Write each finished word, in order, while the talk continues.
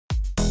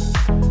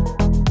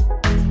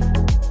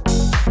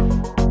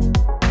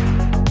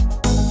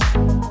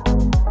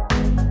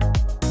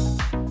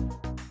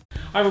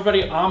Hi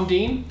everybody, I'm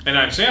Dean. And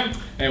I'm Sam.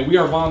 And we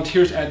are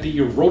volunteers at the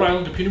Rhode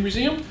Island Computer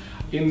Museum.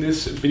 In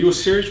this video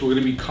series, we're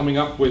going to be coming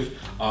up with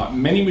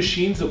many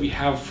machines that we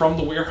have from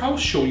the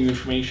warehouse, showing you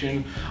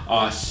information,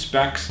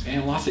 specs,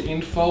 and lots of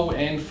info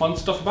and fun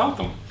stuff about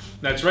them.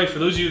 That's right. For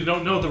those of you who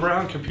don't know, the Rhode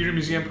Island Computer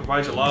Museum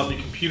provides a lot of the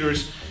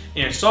computers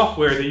and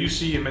software that you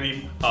see in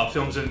many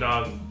films and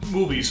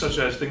movies, such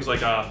as things like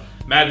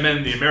Mad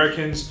Men, The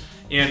Americans,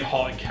 and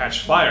Halt and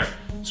Catch Fire.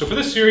 So for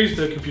this series,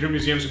 the Computer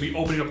Museum is going to be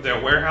opening up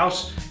their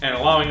warehouse and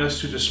allowing us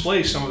to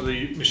display some of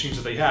the machines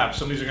that they have.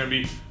 Some of these are going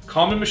to be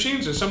common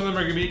machines and some of them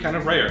are going to be kind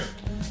of rare.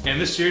 And in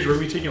this series, we're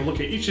going to be taking a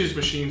look at each of these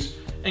machines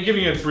and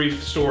giving a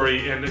brief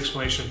story and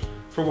explanation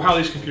for how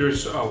these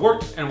computers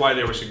worked and why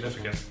they were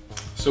significant.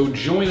 So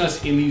join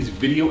us in these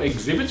video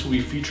exhibits. We'll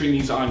be featuring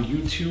these on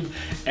YouTube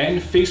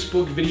and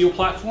Facebook video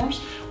platforms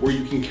where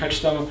you can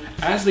catch them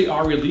as they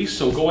are released.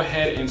 So go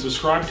ahead and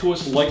subscribe to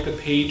us, like the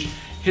page,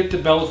 hit the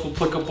bell if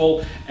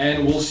applicable,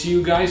 and we'll see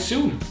you guys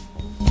soon.